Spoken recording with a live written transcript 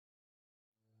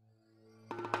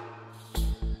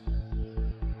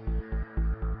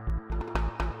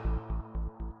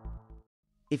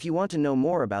If you want to know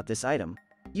more about this item,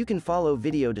 you can follow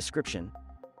video description.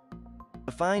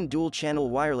 Fifine dual-channel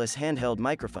wireless handheld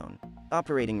microphone.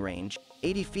 Operating range,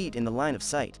 80 feet in the line of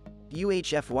sight.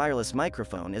 UHF wireless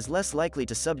microphone is less likely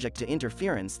to subject to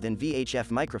interference than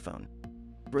VHF microphone.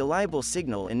 Reliable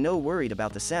signal and no worried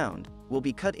about the sound, will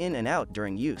be cut in and out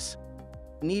during use.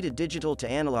 Need a digital to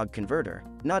analog converter,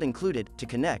 not included, to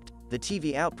connect the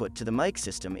TV output to the mic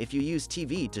system if you use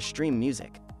TV to stream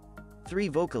music. 3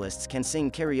 vocalists can sing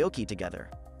karaoke together.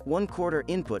 1/4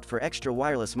 input for extra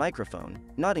wireless microphone,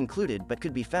 not included but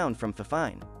could be found from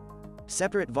Fifine.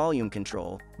 Separate volume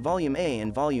control, volume A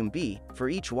and volume B, for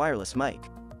each wireless mic.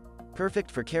 Perfect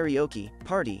for karaoke,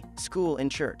 party, school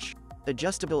and church.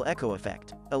 Adjustable echo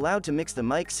effect, allowed to mix the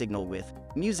mic signal with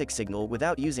music signal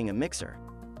without using a mixer.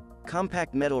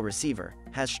 Compact metal receiver,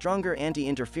 has stronger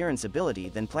anti-interference ability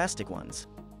than plastic ones.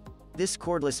 This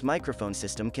cordless microphone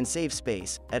system can save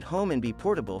space at home and be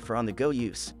portable for on-the-go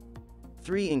use.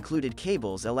 3 included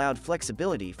cables allowed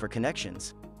flexibility for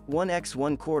connections.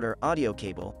 1x1/4 audio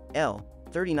cable, L,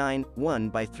 39, 1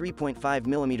 by 3.5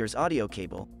 mm audio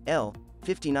cable, L,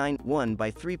 59, 1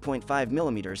 by 3.5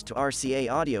 mm to RCA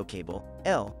audio cable,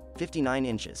 L, 59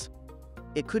 inches.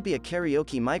 It could be a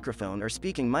karaoke microphone or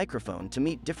speaking microphone to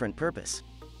meet different purpose.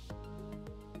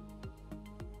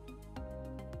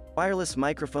 Wireless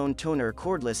microphone Tonor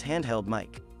cordless handheld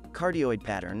mic. Cardioid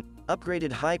pattern,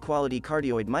 upgraded high-quality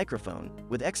cardioid microphone,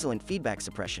 with excellent feedback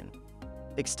suppression.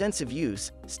 Extensive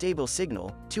use, stable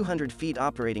signal, 200 feet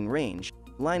operating range,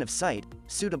 line of sight,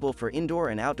 suitable for indoor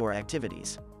and outdoor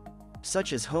activities,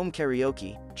 such as home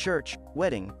karaoke, church,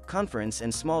 wedding, conference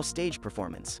and small stage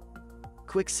performance.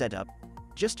 Quick setup.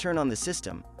 Just turn on the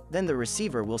system, then the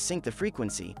receiver will sync the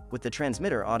frequency with the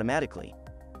transmitter automatically.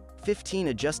 15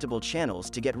 adjustable channels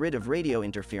to get rid of radio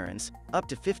interference, up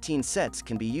to 15 sets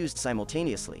can be used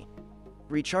simultaneously.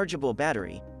 Rechargeable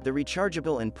battery. The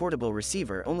rechargeable and portable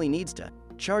receiver only needs to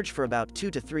charge for about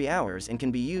 2 to 3 hours and can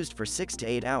be used for 6 to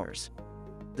 8 hours.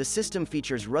 The system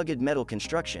features rugged metal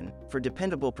construction, for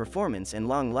dependable performance and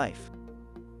long life.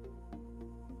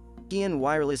 Fifine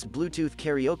wireless Bluetooth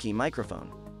karaoke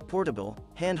microphone. Portable,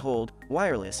 handhold,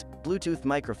 wireless, Bluetooth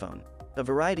microphone. A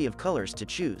variety of colors to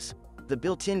choose. The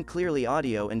built-in clearly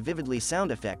audio and vividly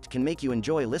sound effect can make you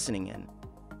enjoy listening in.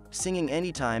 Singing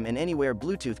anytime and anywhere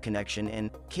Bluetooth connection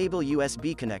and cable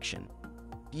USB connection.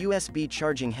 USB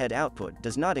charging head output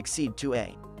does not exceed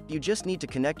 2A. You just need to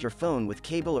connect your phone with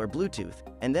cable or Bluetooth,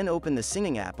 and then open the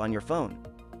singing app on your phone.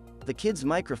 The kid's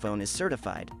microphone is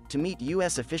certified to meet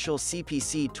US official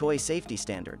CPC toy safety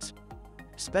standards.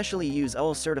 Specially use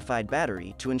UL certified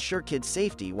battery to ensure kids'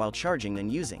 safety while charging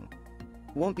and using.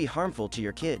 Won't be harmful to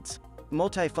your kids.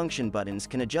 Multi-function buttons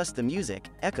can adjust the music,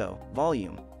 echo,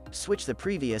 volume. Switch the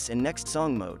previous and next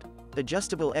song mode.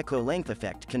 Adjustable echo length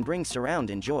effect can bring surround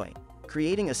and joy,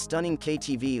 creating a stunning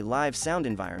KTV live sound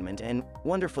environment and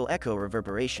wonderful echo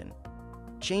reverberation.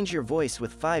 Change your voice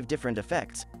with 5 different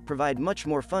effects, provide much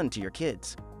more fun to your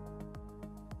kids.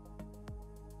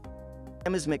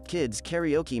 Amazmic Kids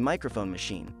Karaoke Microphone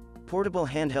Machine. Portable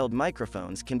handheld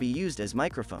microphones can be used as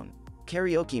microphone,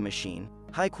 karaoke machine,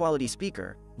 high-quality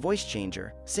speaker, voice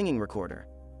changer, singing recorder.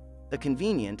 A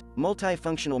convenient,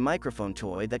 multi-functional microphone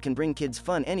toy that can bring kids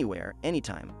fun anywhere,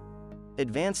 anytime.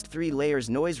 Advanced 3 layers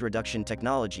noise reduction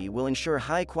technology will ensure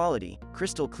high-quality,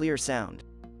 crystal-clear sound.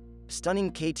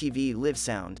 Stunning KTV live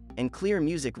sound, and clear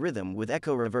music rhythm with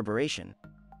echo reverberation.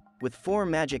 With 4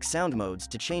 magic sound modes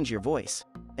to change your voice.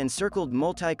 Encircled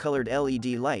multicolored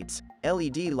LED lights.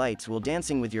 LED lights will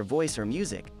dancing with your voice or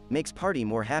music, makes party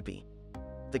more happy.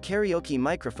 The karaoke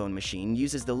microphone machine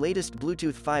uses the latest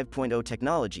Bluetooth 5.0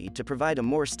 technology to provide a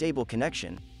more stable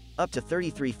connection, up to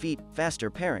 33 feet, faster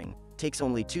pairing, takes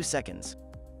only 2 seconds.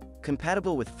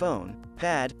 Compatible with phone,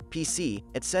 pad, PC,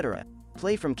 etc.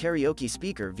 Play from karaoke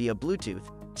speaker via Bluetooth,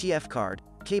 TF card,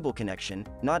 cable connection,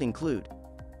 not include.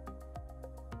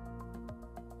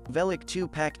 Velic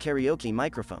 2-pack karaoke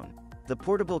microphone. The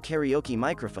portable karaoke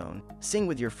microphone, sing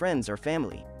with your friends or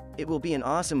family. It will be an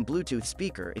awesome Bluetooth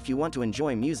speaker if you want to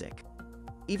enjoy music.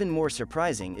 Even more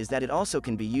surprising is that it also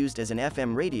can be used as an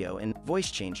FM radio and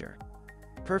voice changer.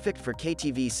 Perfect for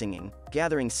KTV singing,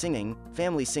 gathering singing,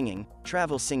 family singing,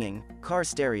 travel singing, car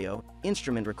stereo,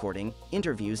 instrument recording,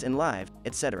 interviews and live,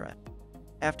 etc.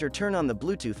 After turn on the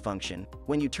Bluetooth function,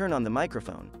 when you turn on the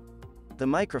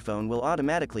microphone will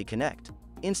automatically connect.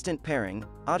 Instant pairing,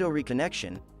 auto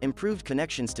reconnection, improved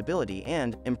connection stability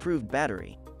and improved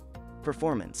battery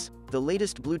performance. The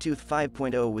latest Bluetooth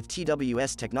 5.0 with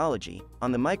TWS technology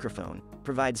on the microphone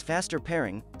provides faster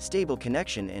pairing, stable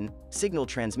connection and signal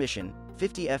transmission,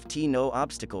 50 ft no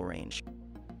obstacle range.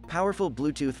 powerful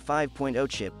Bluetooth 5.0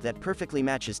 chip that perfectly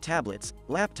matches tablets,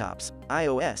 laptops,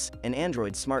 iOS, and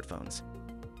Android smartphones.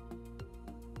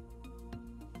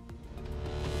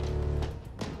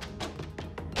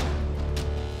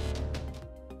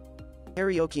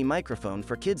 Karaoke microphone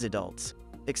for kids adults.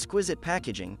 Exquisite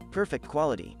packaging, perfect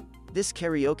quality. This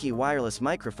Karaoke wireless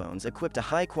microphones equipped a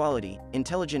high-quality,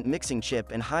 intelligent mixing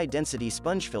chip and high-density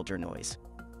sponge filter noise,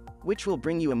 which will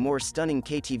bring you a more stunning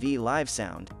KTV live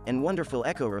sound and wonderful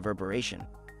echo reverberation.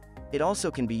 It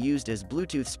also can be used as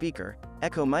Bluetooth speaker,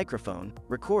 echo microphone,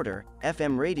 recorder,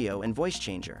 FM radio and voice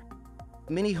changer.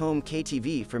 Mini home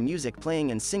KTV for music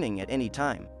playing and singing at any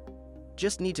time.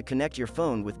 Just need to connect your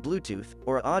phone with Bluetooth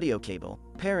or audio cable,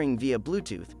 pairing via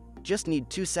Bluetooth. Just need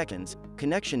 2 seconds,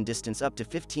 connection distance up to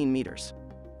 15 meters.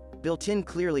 Built-in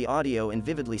clearly audio and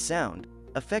vividly sound,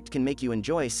 effect can make you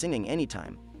enjoy singing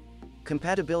anytime.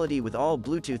 Compatibility with all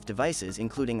Bluetooth devices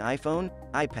including iPhone,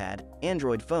 iPad,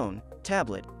 Android phone,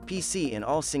 tablet, PC and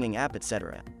all singing app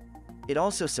etc. It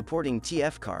also supporting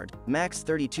TF card, max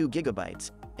 32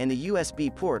 GB, and the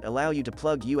USB port allow you to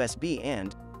plug USB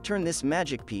and turn this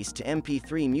magic piece to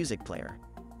MP3 music player.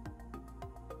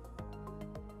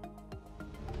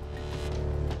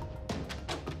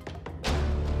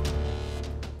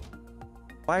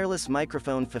 Wireless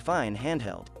microphone Fifine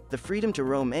handheld. The freedom to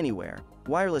roam anywhere.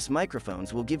 Wireless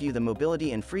microphones will give you the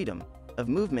mobility and freedom of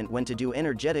movement when to do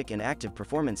energetic and active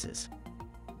performances.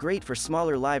 Great for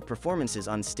smaller live performances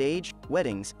on stage,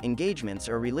 weddings, engagements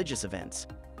or religious events.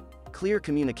 Clear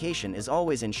communication is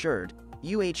always ensured.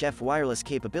 UHF wireless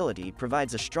capability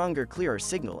provides a stronger, clearer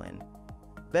signal and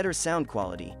better sound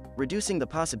quality, reducing the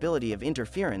possibility of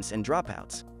interference and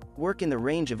dropouts. Work in the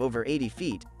range of over 80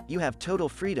 feet. You have total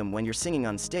freedom when you're singing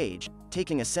on stage,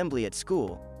 taking assembly at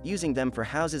school, using them for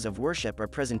houses of worship or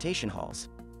presentation halls.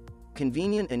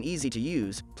 Convenient and easy to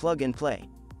use, plug and play.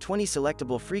 20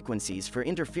 selectable frequencies for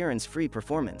interference-free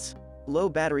performance. Low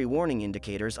battery warning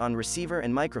indicators on receiver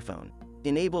and microphone.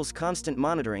 Enables constant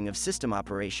monitoring of system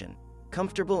operation.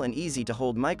 Comfortable and easy to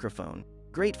hold microphone.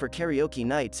 Great for karaoke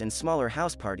nights and smaller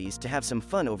house parties to have some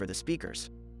fun over the speakers.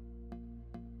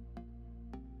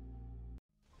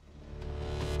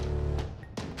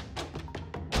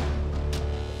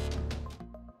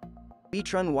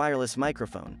 Fifine wireless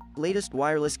microphone. Latest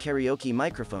wireless karaoke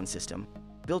microphone system.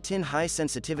 Built-in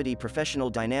high-sensitivity professional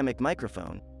dynamic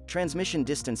microphone. Transmission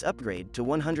distance upgrade to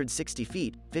 160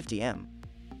 feet, 50 m.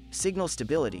 Signal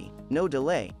stability, no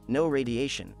delay, no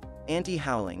radiation.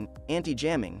 Anti-howling,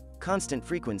 anti-jamming, constant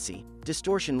frequency,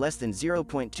 distortion less than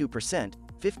 0.2%,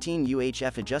 15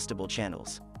 UHF adjustable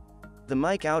channels. The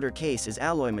mic outer case is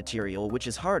alloy material which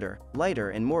is harder,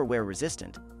 lighter and more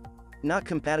wear-resistant. Not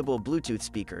compatible Bluetooth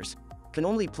speakers. Can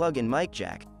only plug in mic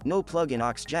jack, no plug-in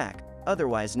aux jack,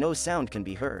 otherwise no sound can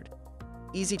be heard.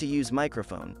 Easy to use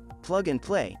microphone, plug and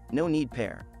play, no need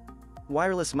pair.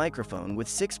 Wireless microphone with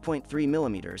 6.3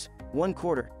 mm,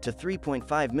 1/4 to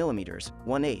 3.5 mm,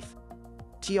 1/8.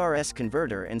 TRS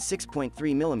converter and 6.3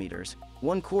 mm,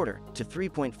 1/4 to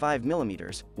 3.5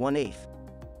 mm, 1/8.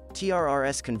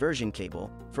 TRRS conversion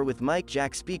cable, for with mic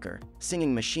jack speaker,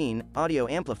 singing machine, audio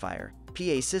amplifier,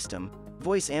 PA system,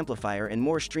 voice amplifier and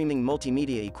more streaming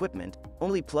multimedia equipment,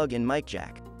 only plug-in mic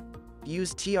jack.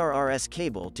 Use TRRS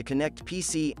cable to connect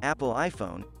PC, Apple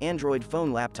iPhone, Android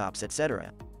phone laptops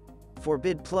etc.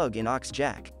 Forbid plug-in aux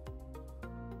jack.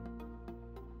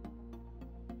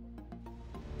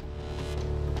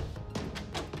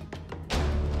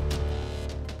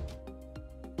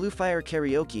 Bluefire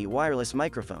Karaoke wireless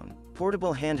microphone.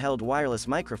 Portable handheld wireless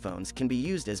microphones can be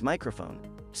used as microphone,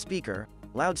 speaker,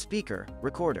 loudspeaker,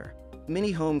 recorder.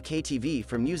 Mini home KTV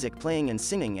for music playing and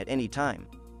singing at any time.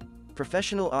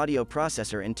 Professional audio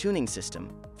processor and tuning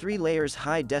system, 3 layers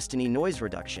high density noise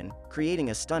reduction, creating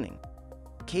a stunning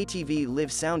KTV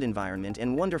live sound environment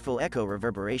and wonderful echo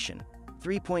reverberation.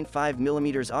 3.5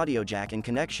 mm audio jack and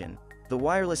connection. The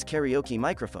wireless karaoke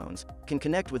microphones can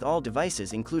connect with all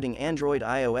devices including Android,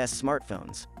 iOS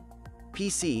smartphones,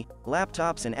 PC,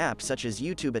 laptops and apps such as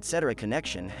YouTube etc.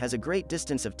 Connection has a great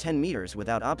distance of 10 meters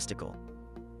without obstacle.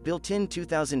 Built-in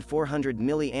 2400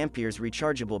 mAh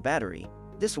rechargeable battery.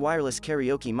 This wireless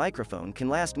karaoke microphone can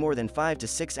last more than 5 to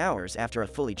 6 hours after a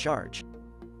fully charge.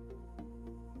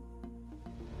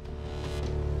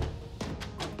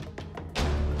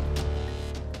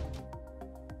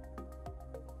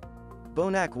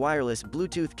 Bonac wireless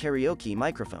Bluetooth karaoke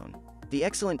microphone. The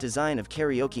excellent design of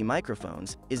karaoke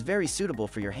microphones is very suitable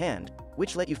for your hand,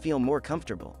 which let you feel more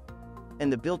comfortable.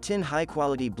 And the built-in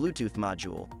high-quality Bluetooth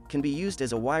module can be used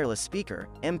as a wireless speaker,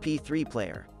 MP3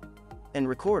 player, and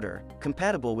recorder,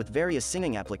 compatible with various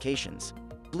singing applications.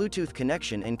 Bluetooth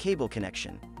connection and cable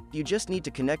connection. You just need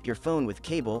to connect your phone with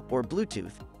cable or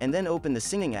Bluetooth, and then open the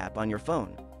singing app on your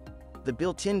phone. The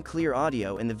built-in clear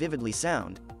audio and the vividly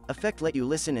sound effect let you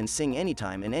listen and sing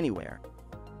anytime and anywhere.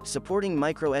 Supporting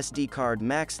micro SD card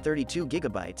max 32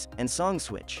 GB and song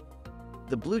switch.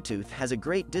 The Bluetooth has a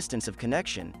great distance of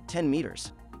connection, 10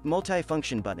 meters.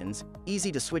 Multi-function buttons,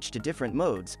 easy to switch to different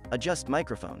modes, adjust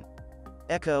microphone,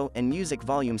 echo, and music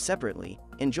volume separately,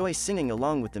 enjoy singing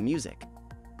along with the music.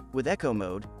 With echo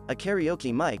mode, a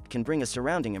karaoke mic can bring a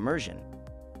surrounding immersion.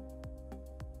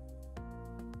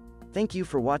 Thank you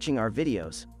for watching our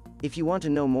videos. If you want to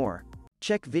know more,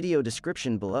 check video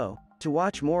description below. To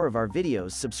watch more of our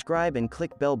videos, subscribe and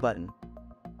click bell button.